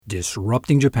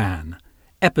Disrupting Japan,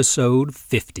 Episode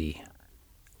 50.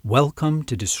 Welcome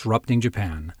to Disrupting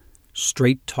Japan,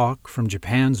 straight talk from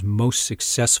Japan's most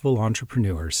successful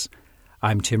entrepreneurs.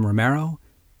 I'm Tim Romero,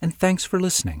 and thanks for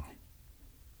listening.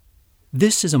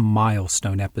 This is a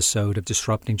milestone episode of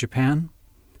Disrupting Japan.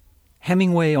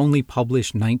 Hemingway only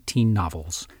published 19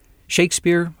 novels.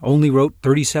 Shakespeare only wrote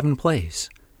 37 plays.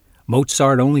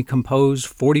 Mozart only composed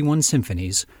 41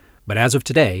 symphonies, but as of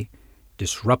today,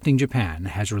 Disrupting Japan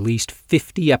has released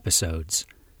 50 episodes.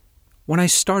 When I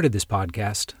started this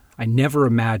podcast, I never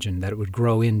imagined that it would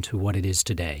grow into what it is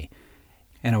today.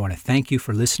 And I want to thank you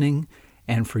for listening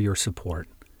and for your support.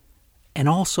 And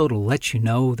also to let you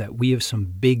know that we have some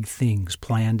big things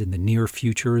planned in the near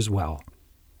future as well.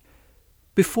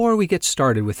 Before we get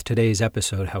started with today's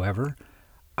episode, however,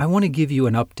 I want to give you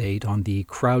an update on the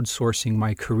Crowdsourcing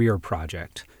My Career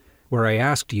project, where I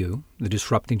asked you, the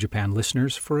Disrupting Japan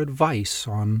listeners, for advice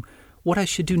on what I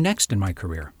should do next in my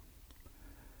career.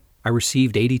 I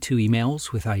received 82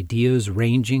 emails with ideas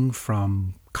ranging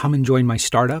from come and join my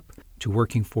startup to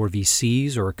working for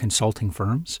VCs or consulting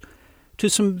firms to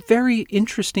some very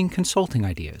interesting consulting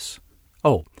ideas.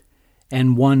 Oh,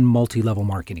 and one multi-level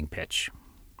marketing pitch.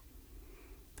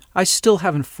 I still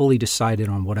haven't fully decided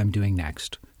on what I'm doing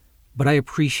next, but I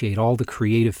appreciate all the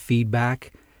creative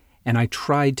feedback, and I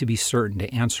tried to be certain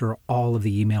to answer all of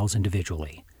the emails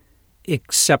individually,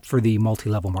 except for the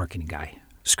multi-level marketing guy.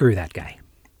 Screw that guy.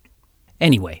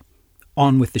 Anyway,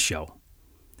 on with the show.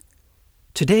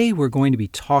 Today we're going to be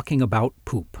talking about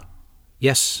poop.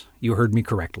 Yes, you heard me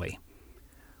correctly.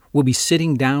 We'll be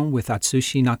sitting down with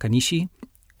Atsushi Nakanishi,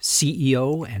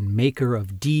 CEO and maker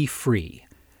of D-Free,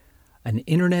 an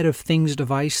Internet of Things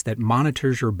device that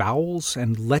monitors your bowels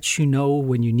and lets you know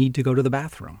when you need to go to the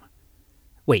bathroom.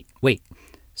 Wait,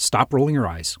 stop rolling your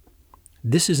eyes.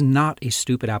 This is not a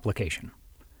stupid application.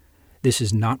 This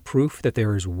is not proof that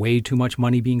there is way too much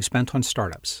money being spent on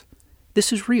startups.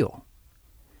 This is real.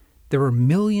 There are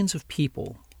millions of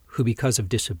people who, because of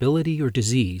disability or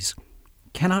disease,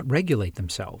 cannot regulate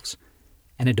themselves,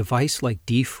 and a device like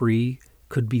D-Free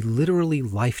could be literally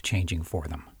life-changing for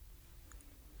them.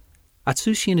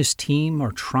 Atsushi and his team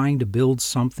are trying to build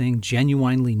something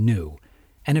genuinely new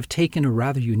and have taken a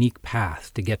rather unique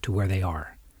path to get to where they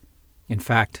are. In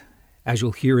fact, as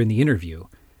you'll hear in the interview,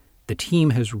 the team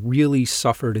has really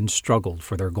suffered and struggled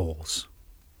for their goals.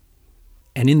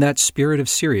 And in that spirit of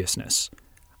seriousness,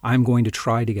 I'm going to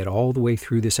try to get all the way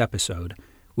through this episode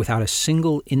without a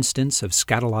single instance of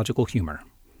scatological humor.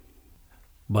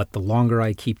 But the longer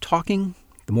I keep talking,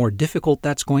 the more difficult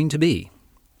that's going to be.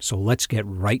 So let's get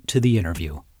right to the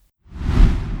interview.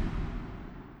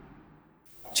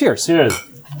 Cheers. Cheers.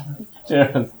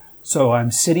 Cheers. So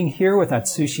I'm sitting here with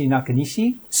Atsushi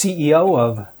Nakanishi, CEO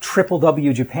of Triple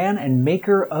W Japan and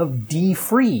maker of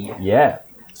D-Free. Yeah.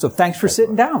 So thanks for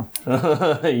sitting down.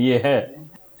 Yeah.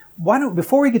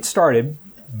 Before we get started,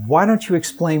 why don't you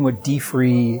explain what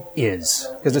D-Free is?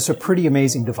 Because it's a pretty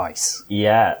amazing device.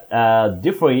 Yeah.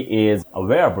 D-Free is a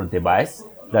wearable device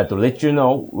that will let you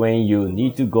know when you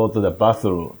need to go to the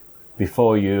bathroom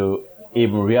before you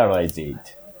even realize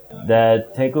it. The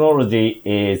technology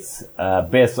is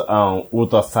based on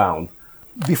ultrasound.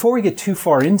 Before we get too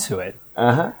far into it,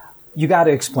 you got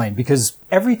to explain, because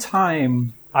every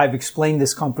time I've explained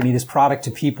this company, this product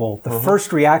to people, the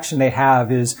first reaction they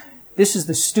have is, this is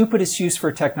the stupidest use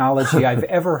for technology I've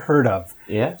ever heard of.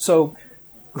 Yeah. So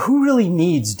who really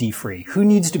needs D-Free? Who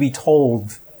needs to be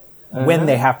told when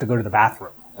they have to go to the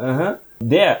bathroom?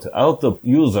 There are a lot of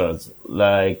users,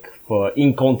 like for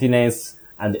incontinence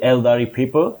and elderly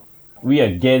people. We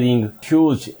are getting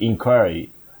huge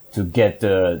inquiry to get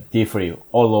D-Free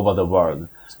all over the world.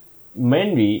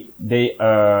 Mainly, they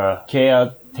are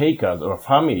caretakers or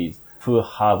families who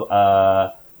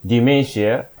have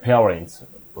dementia parents.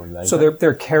 So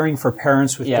they're caring for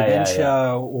parents with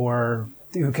dementia or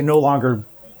who can no longer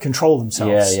control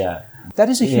themselves. Yeah. That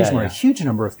is a huge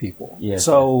number of people. Yes.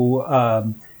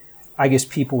 So I guess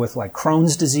people with like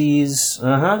Crohn's disease.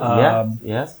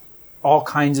 Yes. All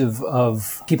kinds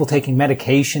of people taking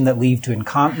medication that lead to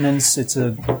incontinence. It's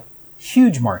a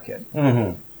huge market.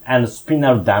 And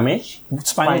spinal damage.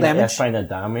 Spinal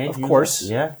damage. Of course.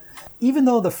 Yeah. Even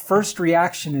though the first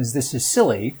reaction is this is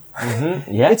silly,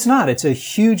 Yeah. it's not. It's a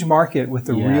huge market with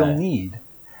a real need.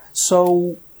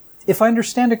 So if I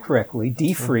understand it correctly,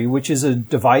 D-Free, which is a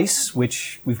device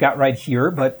which we've got right here,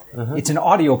 but it's an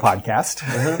audio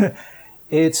podcast.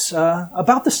 It's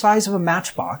about the size of a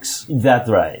matchbox. That's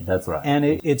right. And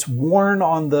it's worn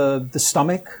on the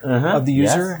stomach of the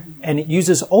user, and it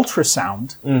uses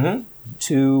ultrasound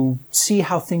to see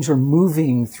how things are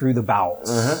moving through the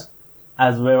bowels.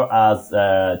 as well as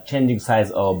changing size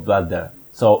of bladder.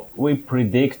 So we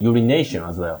predict urination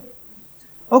as well.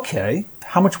 Okay.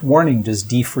 How much warning does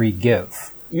D-Free give?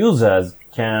 Users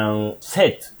can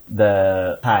set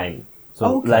the time. So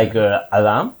Okay. like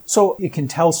alarm. So it can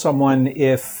tell someone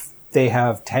if they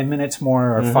have 10 minutes more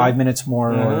or 5 minutes more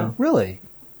or really?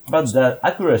 But the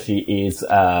accuracy is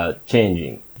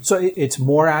changing. So it's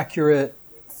more accurate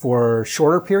for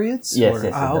shorter periods? Yes, Or-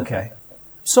 yes, Ah, that's okay.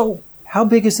 So how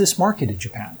big is this market in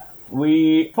Japan?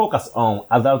 We focus on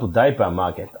adult diaper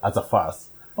market as a first.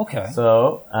 Okay.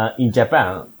 So in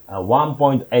Japan,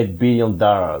 $1.8 billion.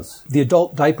 The adult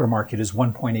diaper market is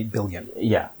 1.8 billion.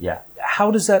 Yeah, yeah.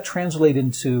 How does that translate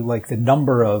into like the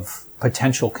number of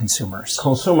potential consumers?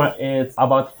 Consumer is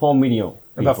about 4 million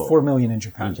people. About 4 million in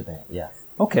Japan. in Japan. Yeah.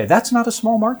 Okay, that's not a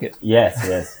small market. Yes,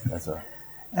 yes, that's right.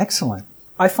 Excellent.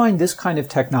 I find this kind of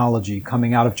technology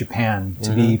coming out of Japan to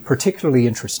be particularly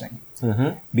interesting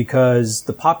because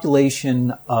the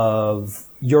population of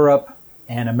Europe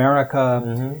and America,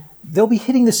 they'll be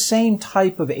hitting the same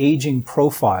type of aging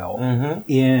profile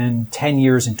in 10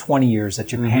 years and 20 years that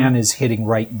Japan is hitting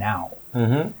right now.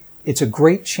 It's a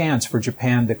great chance for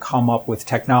Japan to come up with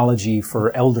technology for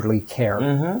elderly care.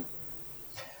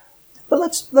 But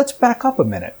let's back up a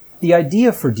minute. The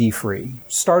idea for D-Free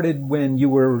started when you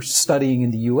were studying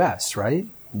in the U.S., right?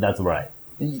 That's right.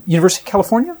 University of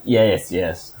California? Yes,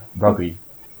 yes. Berkeley.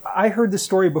 I heard the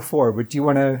story before, but do you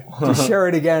want to share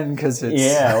it again? Because it's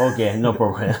Yeah, okay, no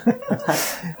problem.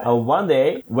 One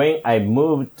day, when I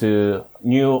moved to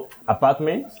new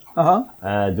apartment,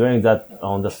 doing that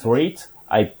on the street,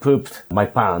 I pooped my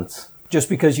pants. just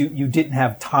because you didn't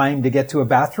have time to get to a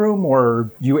bathroom,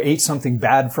 or you ate something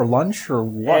bad for lunch, or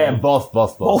what? Yeah, both.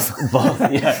 Both,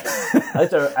 yeah.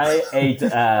 Later, I ate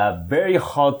a very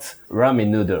hot ramen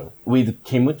noodle with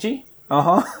kimchi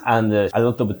and a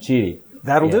lot of chili.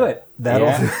 That'll do it. That'll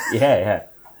do it. Yeah.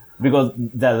 Because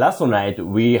the last night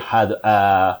we had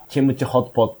a kimchi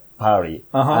hot pot party,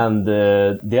 and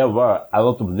there were a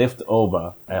lot of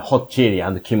leftover hot chili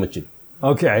and kimchi.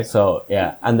 Okay. So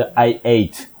yeah, and I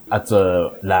ate at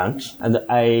lunch, and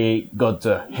I got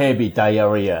heavy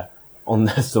diarrhea on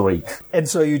the street. And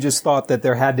so you just thought that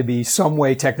there had to be some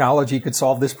way technology could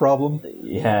solve this problem?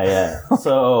 Yeah.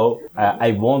 So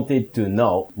I wanted to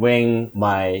know when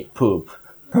my poop.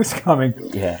 Who's coming?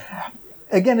 Yeah.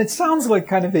 Again, it sounds like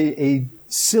kind of a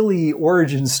silly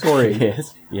origin story.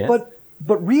 Yes.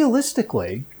 But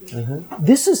realistically,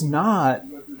 this is not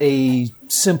a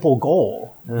simple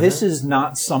goal. This is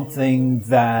not something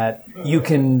that you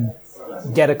can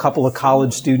get a couple of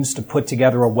college students to put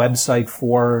together a website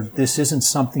for. This isn't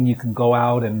something you can go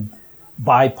out and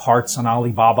buy parts on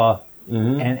Alibaba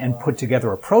and put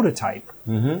together a prototype.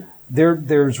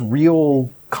 There's real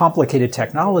complicated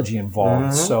technology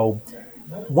involved. So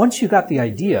once you got the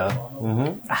idea,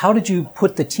 how did you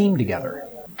put the team together?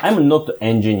 I'm not an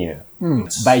engineer.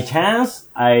 By chance,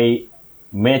 I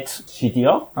met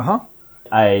CTO.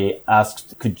 I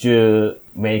asked, could you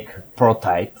make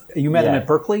prototype? You met him Yeah. at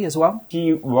Berkeley as well?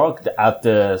 He worked at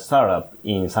the startup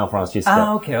in San Francisco.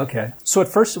 Ah, okay. So at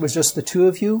first it was just the two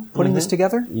of you putting this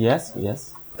together? Yes.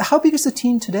 How big is the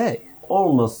team today?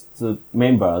 Almost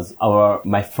members are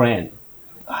my friend,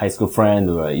 high school friend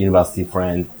or university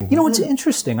friend. You know, it's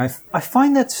interesting. I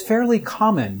find that's fairly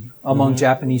common among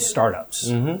Japanese startups.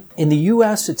 In the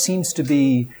U.S., it seems to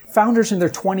be founders in their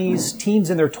 20s, teams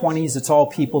in their 20s. It's all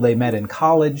people they met in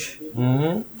college.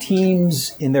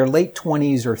 Teams in their late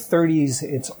 20s or 30s,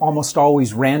 it's almost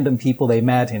always random people they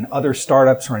met in other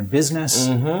startups or in business.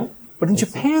 But in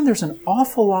Japan, there's an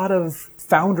awful lot of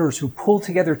founders who pull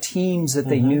together teams that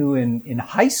they knew in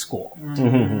high school.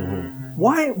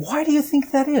 Why do you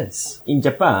think that is? In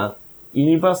Japan,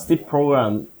 university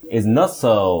program is not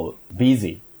so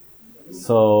busy.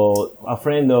 So a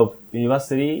friend of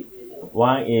university,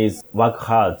 one is work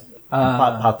hard,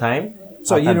 part-time.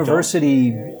 So part-time university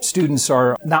students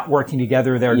are not working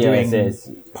together. They're doing Yes.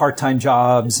 part-time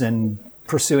jobs and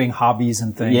pursuing hobbies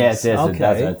and things. Yes, Okay.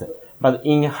 that's right. But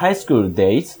in high school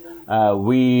days,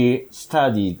 we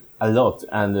studied a lot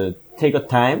and take a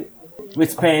time. We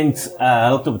spent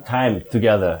a lot of time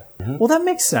together. Well, that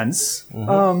makes sense.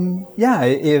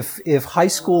 If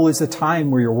high school is the time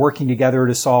where you're working together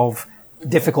to solve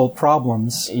difficult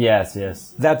problems, Yes.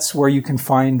 that's where you can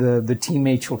find the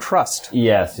teammates you'll trust.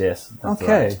 Yes. That's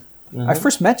Okay. right. I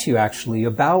first met you actually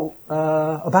about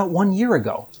 1 year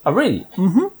ago. Oh, really?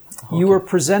 You were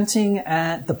presenting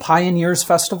at the Pioneers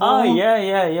Festival. Oh,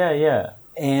 yeah.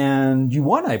 And you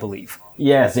won, I believe.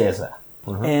 Yes.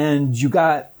 And you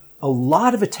got a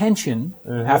lot of attention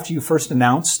after you first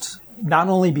announced not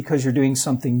only because you're doing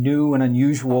something new and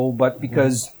unusual, but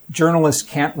because journalists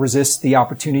can't resist the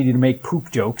opportunity to make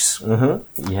poop jokes.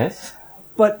 Yes.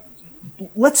 But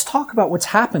let's talk about what's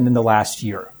happened in the last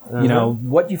year. You know,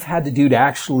 what you've had to do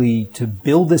to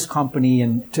build this company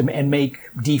and make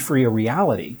D-Free a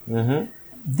reality.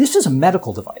 This is a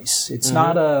medical device. It's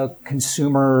not a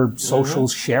consumer social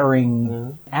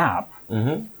sharing app.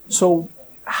 So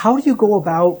how do you go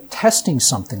about testing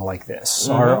something like this?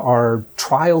 Are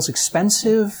trials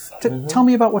expensive? Tell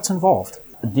me about what's involved.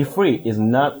 D-Free is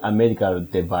not a medical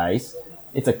device.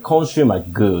 It's a consumer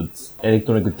goods,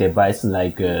 electronic device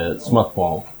like a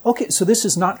smartphone. Okay, so this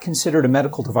is not considered a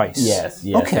medical device. Yes,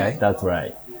 Okay. That's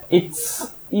right.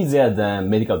 It's easier than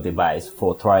medical device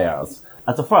for trials.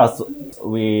 At first,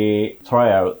 we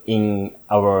trial in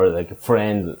our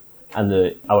friends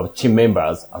and our team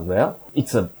members as well.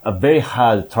 It's a very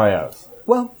hard trial.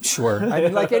 Well, sure. I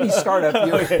mean, like any startup,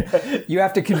 you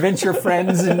have to convince your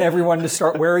friends and everyone to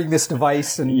start wearing this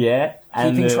device and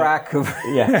keeping track of...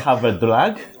 have a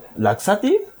drug,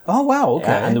 laxative. Oh, wow,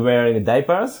 okay. And wearing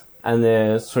diapers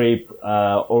and sleep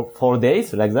 4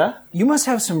 days, like that. You must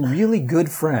have some really good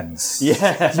friends.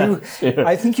 Yeah. Sure.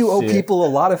 I think you owe people a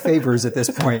lot of favors at this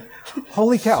point.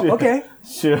 Holy cow. Sure. Okay.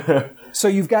 Sure. So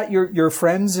you've got your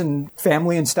friends and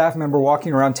family and staff member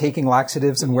walking around taking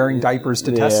laxatives and wearing diapers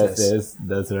to test this. Yes,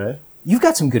 that's right. You've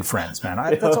got some good friends, man.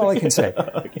 That's all I can say.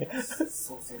 Okay.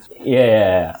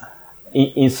 Yeah.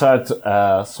 Insert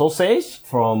sausage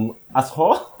from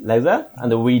asshole, like that,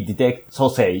 and we detect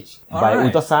sausage by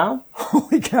ultrasound.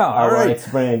 Holy cow. All right.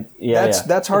 Explain.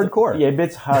 That's hardcore. Yeah,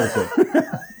 that's hardcore.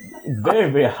 Very,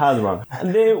 very hard one.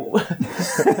 And then,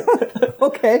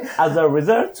 okay. As a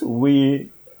result,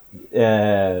 we,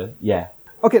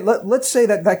 Okay, let's say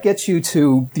that gets you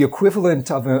to the equivalent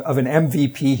of an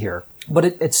MVP here. But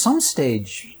at some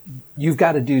stage, you've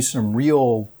got to do some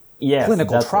real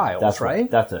clinical trials,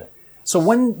 right? That's it. So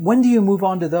when do you move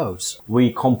on to those?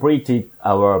 We completed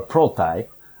our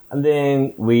prototype, and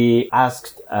then we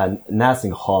asked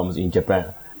nursing homes in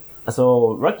Japan.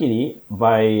 So luckily,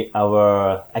 by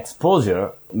our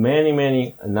exposure,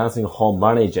 many nursing home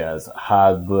managers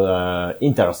have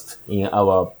interest in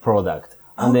our product.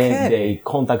 And then they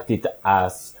contacted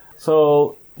us.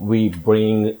 So we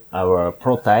bring our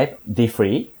prototype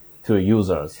D-Free to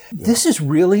users. This is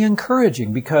really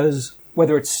encouraging because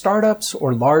whether it's startups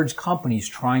or large companies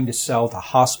trying to sell to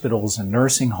hospitals and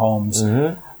nursing homes,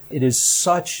 it is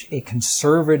such a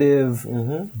conservative,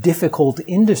 difficult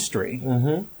industry.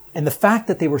 And the fact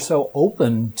that they were so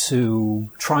open to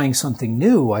trying something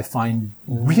new, I find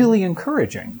really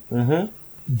encouraging.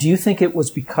 Do you think it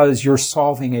was because you're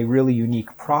solving a really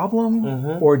unique problem?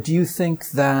 Or do you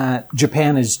think that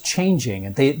Japan is changing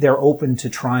and they're open to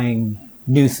trying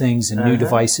new things and new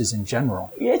devices in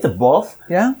general? Yeah, it's both.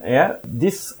 Yeah? Yeah.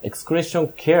 This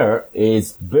excretion care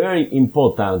is very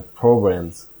important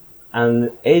programs.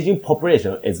 And aging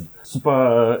population is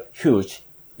super huge.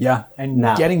 Yeah, and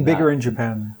getting bigger in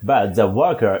Japan. But the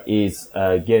worker is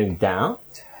getting down,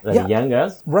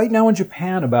 younger. Right now in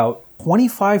Japan, about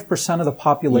 25% of the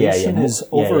population is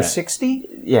over 60?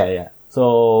 Yeah.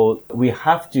 So we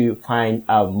have to find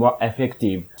out more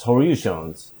effective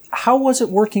solutions. How was it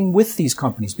working with these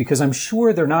companies? Because I'm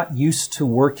sure they're not used to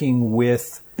working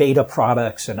with beta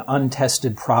products and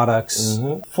untested products.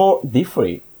 For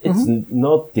D-Free, it's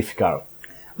not difficult.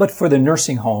 But for the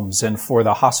nursing homes and for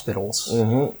the hospitals?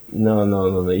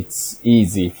 No. It's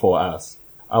easy for us.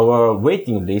 Our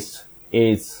waiting list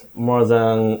is more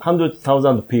than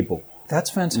 100,000 people.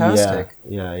 That's fantastic.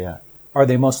 Yeah. Are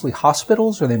they mostly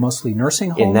hospitals? Or are they mostly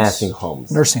nursing homes? In nursing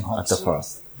homes. Nursing homes. At the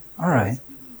first. All right.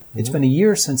 It's been a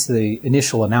year since the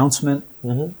initial announcement.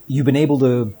 You've been able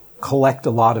to collect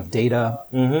a lot of data.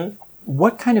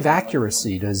 What kind of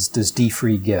accuracy does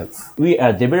D-Free give? We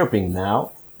are developing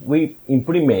now. We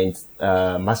implement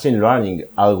machine learning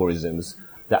algorithms.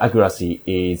 The accuracy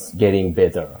is getting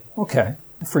better. Okay.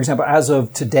 For example, as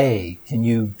of today, can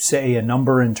you say a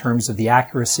number in terms of the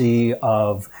accuracy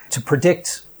to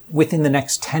predict within the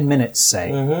next 10 minutes,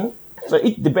 say? So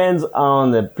it depends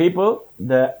on the people.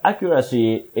 The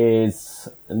accuracy is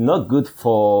not good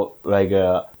for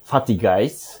fatty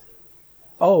guys.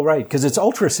 Oh, right, because it's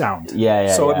ultrasound.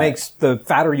 Yeah. So it makes the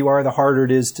fatter you are, the harder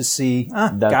it is to see.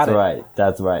 That's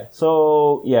right.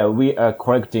 So, we are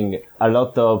collecting a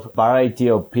lot of variety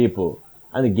of people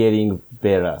and getting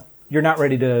better. You're not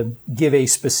ready to give a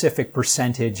specific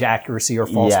percentage accuracy or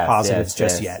false positives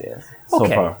just yet. Yes. Okay.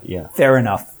 So far, yeah. Fair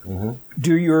enough.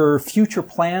 Do your future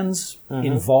plans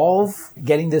involve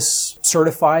getting this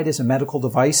certified as a medical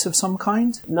device of some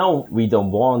kind? No, we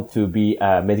don't want to be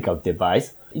a medical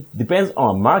device. It depends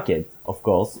on market. of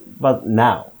course, but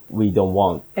now we don't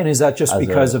want. And is that just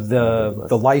because of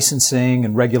the licensing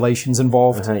and regulations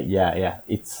involved? Yeah.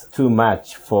 It's too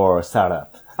much for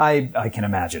startup. I can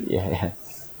imagine. Yeah.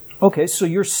 Okay, so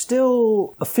you're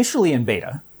still officially in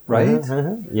beta, right?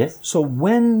 Yes. So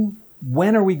when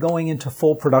are we going into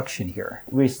full production here?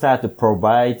 We start to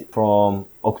provide from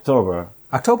October.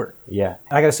 October. Yeah.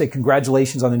 And I got to say,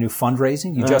 congratulations on the new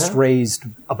fundraising. You just raised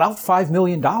about $5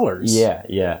 million.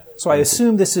 Yeah. So I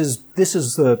assume this is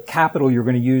the capital you're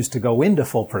going to use to go into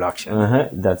full production.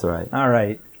 That's right. All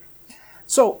right.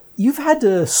 So you've had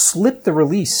to slip the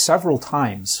release several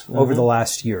times over the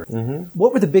last year.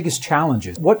 What were the biggest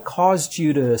challenges? What caused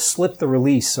you to slip the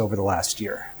release over the last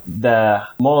year? The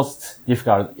most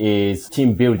difficult is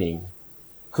team building.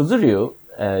 Kuzuryu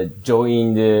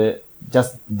joined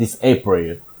just this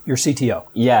April. Your CTO.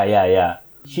 Yeah.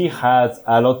 He has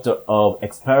a lot of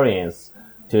experience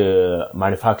to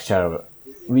manufacture.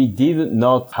 We did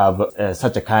not have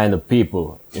such a kind of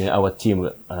people in our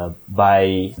team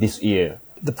by this year.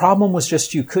 The problem was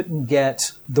just you couldn't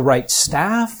get the right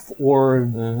staff, or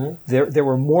there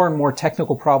were more and more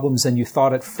technical problems than you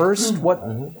thought at first. What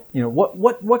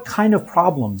kind of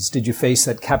problems did you face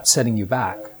that kept setting you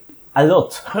back? A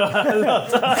lot.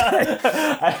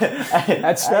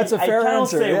 That's a fair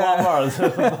answer. I can't say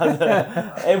one word,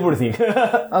 but everything.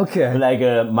 Okay. Like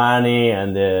money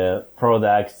and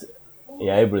products.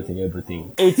 Yeah,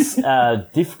 everything. It's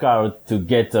difficult to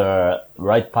get the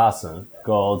right person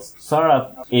because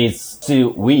startup is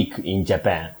still weak in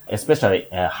Japan, especially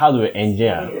hardware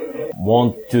engineer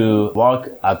want to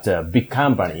work at a big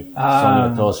company,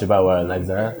 Sony or Toshiba or like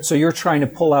that. So you're trying to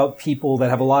pull out people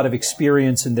that have a lot of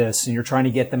experience in this, and you're trying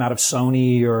to get them out of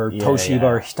Sony or Toshiba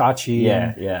or Hitachi.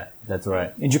 Yeah, that's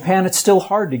right. In Japan, it's still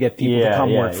hard to get people to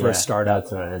come work for a startup.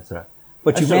 That's right.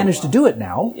 But you managed to do it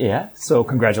now. Yeah. So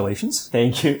congratulations.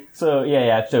 Thank you. So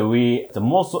actually the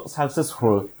most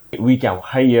successful, we can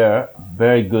hire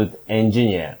very good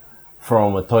engineer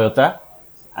from Toyota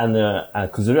and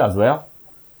Kuzuryu as well.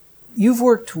 You've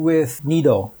worked with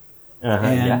NIDO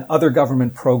and other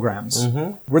government programs.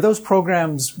 Were those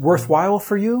programs worthwhile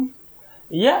for you?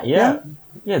 Yeah,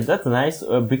 that's nice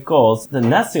because the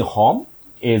nursing home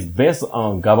is based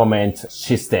on government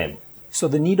system. So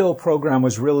the NIDO program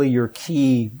was really your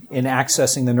key in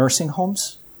accessing the nursing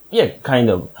homes? Yeah, kind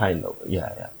of,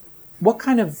 yeah. What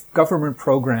kind of government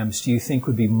programs do you think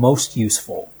would be most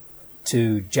useful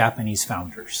to Japanese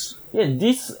founders? Yeah,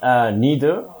 this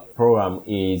NIDO program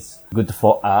is good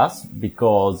for us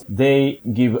because they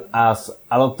give us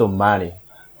a lot of money,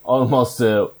 almost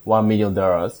 $1 million.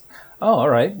 Oh, all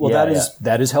right. Well,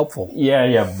 that is helpful.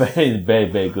 Yeah,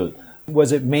 very good.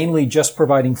 Was it mainly just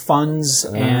providing funds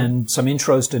and some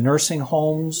intros to nursing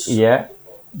homes? Yeah.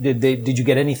 Did you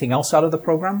get anything else out of the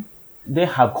program? They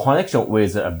have connection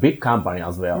with a big company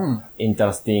as well,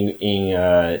 interesting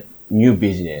in new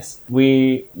business.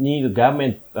 We need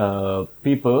government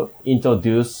people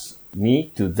introduce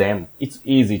me to them. It's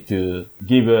easy to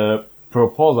give a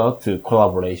proposal to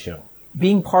collaboration.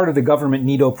 Being part of the government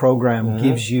NIDO program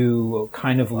gives you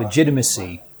kind of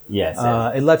legitimacy. Yes.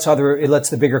 It lets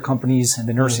the bigger companies and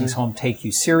the nursing home take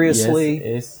you seriously.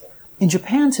 Yes. In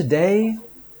Japan today,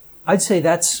 I'd say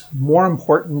that's more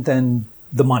important than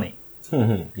the money.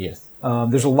 Yes.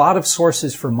 There's a lot of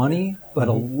sources for money, but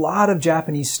a lot of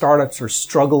Japanese startups are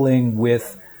struggling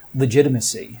with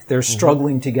legitimacy. They're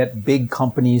struggling to get big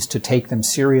companies to take them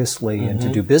seriously and to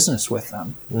do business with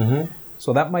them.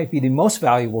 So that might be the most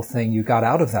valuable thing you got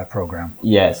out of that program.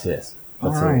 Yes. That's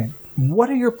all right. What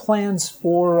are your plans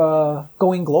for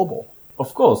going global?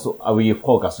 Of course, we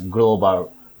focus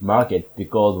global market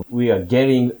because we are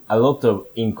getting a lot of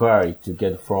inquiry to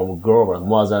get from global,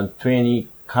 more than 20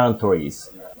 countries.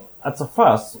 At the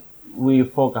first, we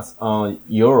focus on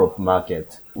Europe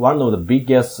market. One of the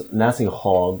biggest nursing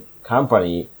home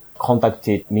company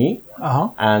contacted me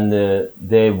and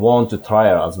they want to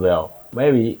trial as well.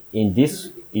 Maybe in this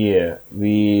year,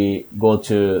 we go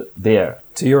to there.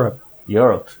 To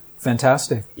Europe.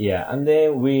 Fantastic. Yeah, and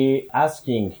then we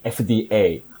asking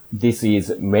FDA, this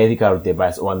is medical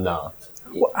device or not.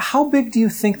 How big do you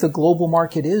think the global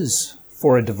market is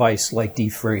for a device like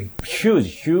D3?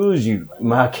 Huge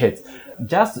market.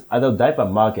 Just adult diaper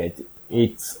market,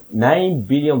 it's $9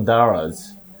 billion.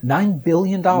 $9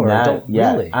 billion?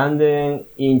 Really? And then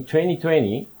in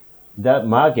 2020, that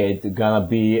market gonna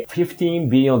be $15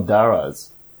 billion.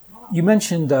 You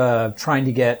mentioned trying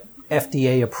to get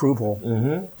FDA approval.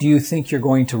 Do you think you're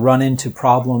going to run into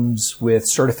problems with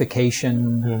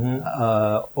certification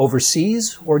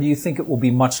overseas, or do you think it will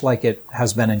be much like it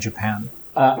has been in Japan?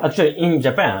 Actually, in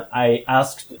Japan, I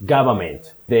asked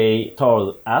government. They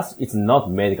told us it's not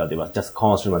medical device, just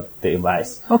consumer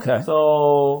device. Okay.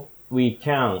 So we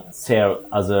can sell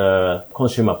as a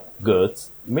consumer goods.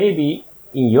 Maybe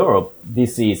in Europe,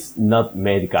 this is not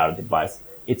medical device.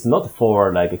 It's not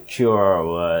for like a cure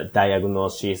or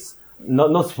diagnosis.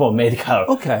 Not for medical.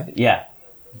 Okay. Yeah.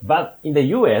 But in the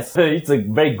US, it's a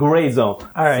very gray zone.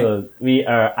 All right. So we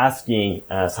are asking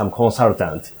some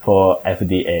consultant for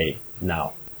FDA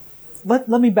now. Let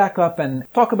me back up and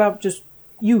talk about just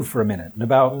you for a minute,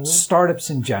 about startups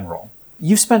in general.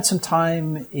 You've spent some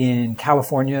time in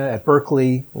California at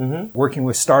Berkeley, working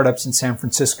with startups in San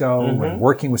Francisco and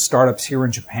working with startups here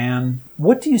in Japan.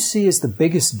 What do you see as the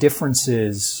biggest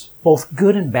differences, both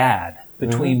good and bad,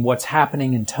 between what's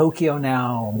happening in Tokyo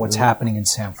now and what's happening in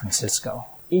San Francisco?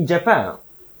 In Japan,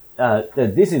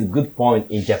 this is a good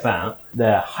point in Japan.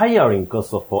 The hiring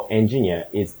cost for engineer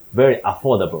is very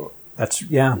affordable. That's,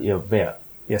 yeah. There.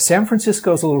 Yeah, San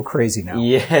Francisco's a little crazy now.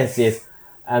 Yes, yes.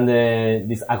 And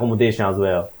this accommodation as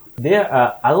well. There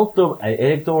are a lot of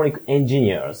electronic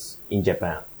engineers in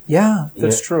Japan. Yeah,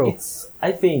 that's true.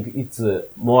 I think it's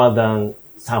more than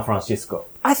San Francisco.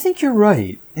 I think you're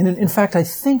right. And in fact, I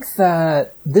think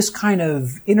that this kind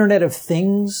of Internet of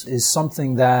Things is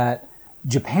something that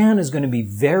Japan is going to be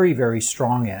very, very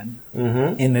strong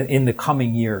in the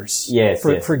coming years. Yes,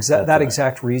 for that right.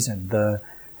 Exact reason.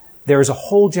 There's a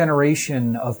whole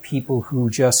generation of people who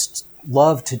just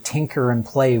love to tinker and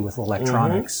play with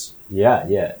electronics.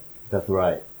 Yeah, that's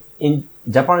right. In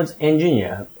Japanese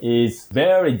engineer is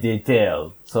very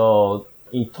detailed. So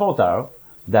in total,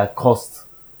 the cost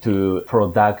to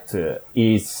product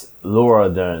is lower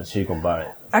than Silicon Valley.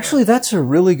 Actually, that's a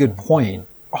really good point.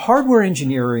 Hardware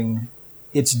engineering,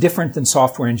 it's different than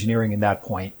software engineering in that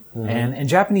point. And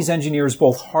Japanese engineers,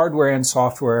 both hardware and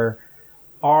software,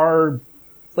 are,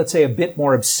 let's say, a bit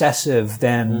more obsessive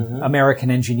than American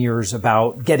engineers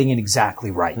about getting it exactly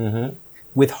right.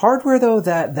 With hardware, though,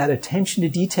 that attention to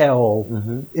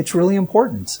detail, it's really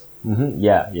important.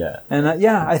 Yeah. And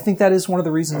I think that is one of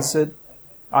the reasons that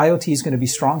IoT is going to be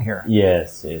strong here.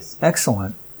 Yes.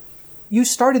 Excellent. You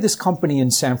started this company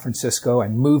in San Francisco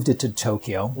and moved it to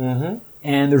Tokyo.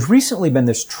 And there's recently been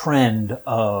this trend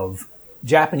of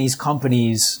Japanese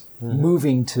companies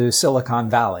moving to Silicon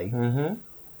Valley.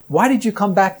 Why did you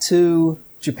come back to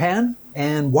Japan?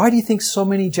 And why do you think so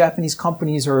many Japanese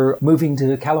companies are moving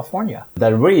to California?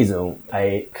 The reason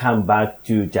I come back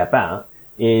to Japan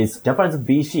is Japanese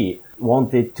VC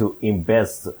wanted to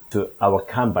invest to our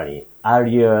company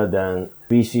earlier than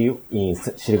VC in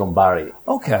Silicon Valley.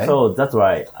 Okay. So that's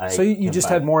right. So you just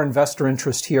had more investor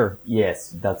interest here? Yes,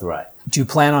 that's right. Do you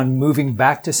plan on moving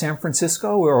back to San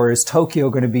Francisco, or is Tokyo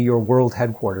going to be your world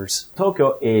headquarters?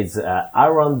 Tokyo is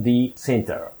R&D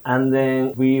center. And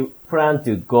then we plan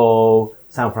to go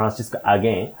San Francisco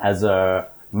again as a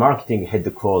marketing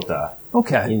headquarters.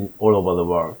 Okay. In all over the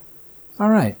world. All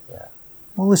right. Yeah.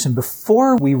 Well, listen,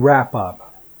 before we wrap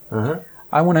up,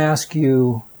 I want to ask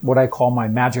you what I call my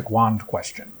magic wand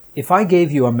question. If I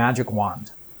gave you a magic wand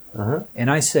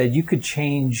and I said you could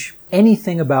change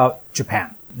anything about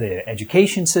Japan, the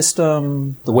education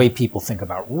system, the way people think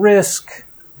about risk,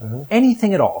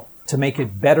 anything at all to make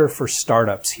it better for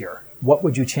startups here, what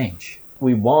would you change?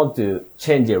 We want to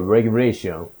change the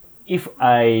regulation. If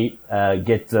I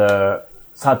get the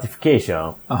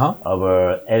certification of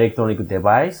an electronic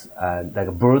device, like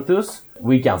Bluetooth,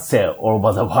 we can sell all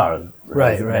over the world.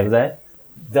 Right. Like that.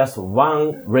 That's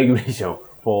one regulation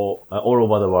for all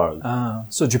over the world.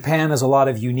 So Japan has a lot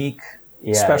of unique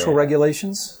special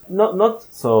regulations? Not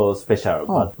so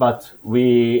special, but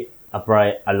we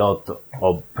apply a lot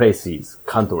of places,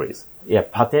 countries. Yeah,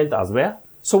 patent as well.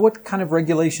 So what kind of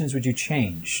regulations would you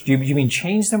change? Do you mean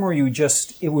change them, or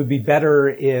it would be better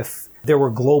if there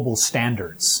were global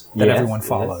standards that everyone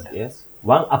followed? Yes.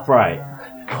 One apply.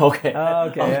 Okay.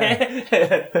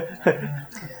 Yeah.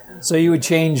 So you would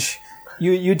change,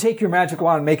 you'd take your magic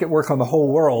wand and make it work on the whole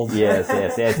world. Yes,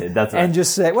 that's right. And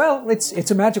just say, well,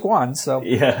 it's a magic wand, so.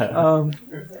 Yeah.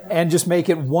 And just make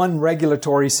it one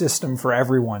regulatory system for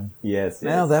everyone. Yes.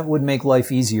 Well, that would make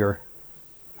life easier.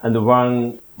 And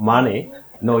one money,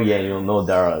 no yen, no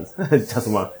dollars. Just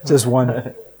one. Just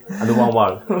one. And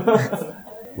one.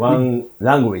 One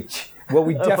language. Well,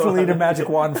 we definitely need a magic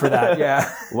wand for that, yeah.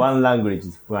 One language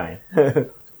is fine.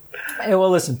 Hey, well,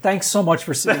 listen, thanks so much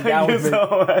for sitting down with me.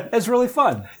 So much. It's really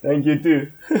fun. Thank you,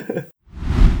 too.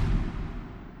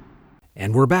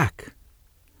 And we're back.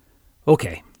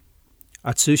 Okay,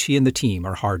 Atsushi and the team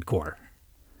are hardcore.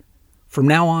 From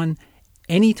now on,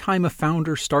 anytime a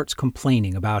founder starts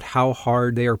complaining about how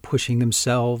hard they are pushing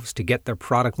themselves to get their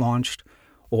product launched,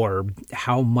 or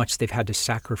how much they've had to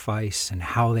sacrifice and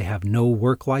how they have no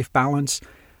work-life balance,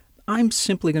 I'm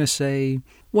simply going to say,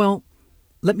 well,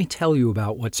 let me tell you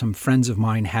about what some friends of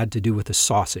mine had to do with a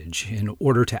sausage in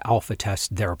order to alpha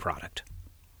test their product.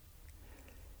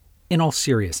 In all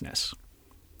seriousness,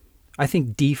 I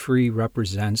think D-Free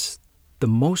represents the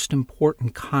most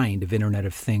important kind of Internet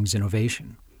of Things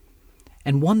innovation,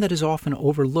 and one that is often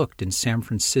overlooked in San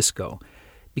Francisco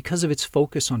because of its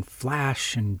focus on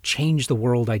flash and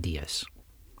change-the-world ideas.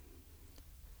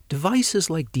 Devices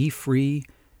like D-Free,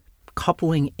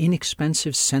 coupling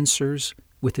inexpensive sensors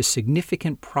with the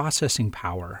significant processing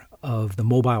power of the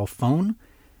mobile phone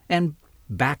and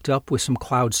backed up with some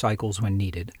cloud cycles when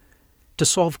needed, to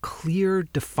solve clear,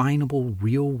 definable,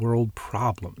 real-world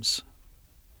problems.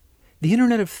 The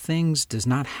Internet of Things does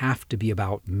not have to be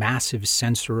about massive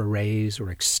sensor arrays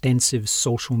or extensive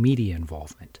social media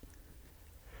involvement.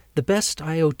 The best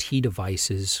IoT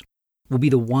devices will be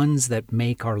the ones that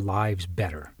make our lives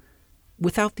better,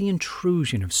 without the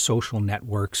intrusion of social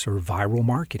networks or viral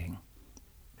marketing.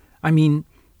 I mean,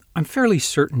 I'm fairly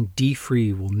certain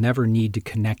D-Free will never need to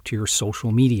connect to your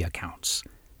social media accounts,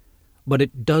 but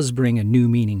it does bring a new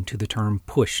meaning to the term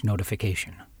push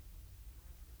notification.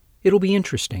 It'll be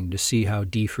interesting to see how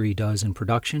D-Free does in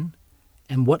production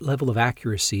and what level of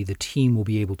accuracy the team will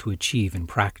be able to achieve in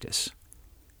practice.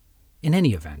 In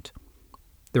any event,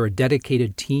 they're a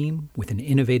dedicated team with an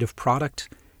innovative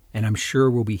product, and I'm sure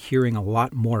we'll be hearing a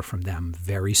lot more from them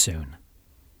very soon.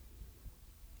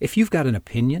 If you've got an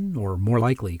opinion, or more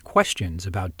likely, questions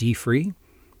about D-Free,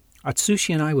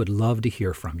 Atsushi and I would love to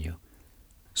hear from you.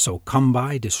 So come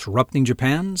by Disrupting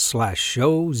Japan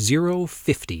 /show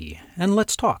 050 and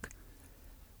let's talk.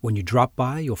 When you drop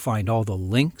by, you'll find all the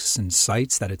links and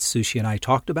sites that Atsushi and I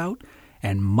talked about,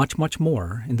 and much, much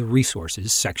more in the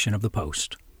resources section of the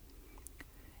post.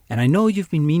 And I know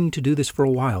you've been meaning to do this for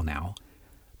a while now,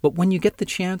 but when you get the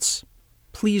chance,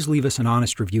 please leave us an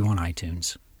honest review on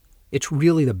iTunes. It's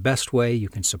really the best way you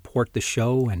can support the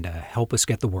show and help us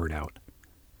get the word out.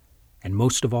 And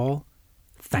most of all,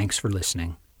 thanks for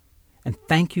listening. And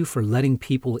thank you for letting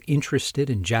people interested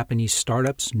in Japanese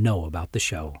startups know about the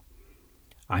show.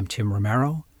 I'm Tim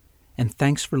Romero, and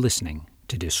thanks for listening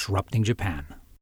to Disrupting Japan.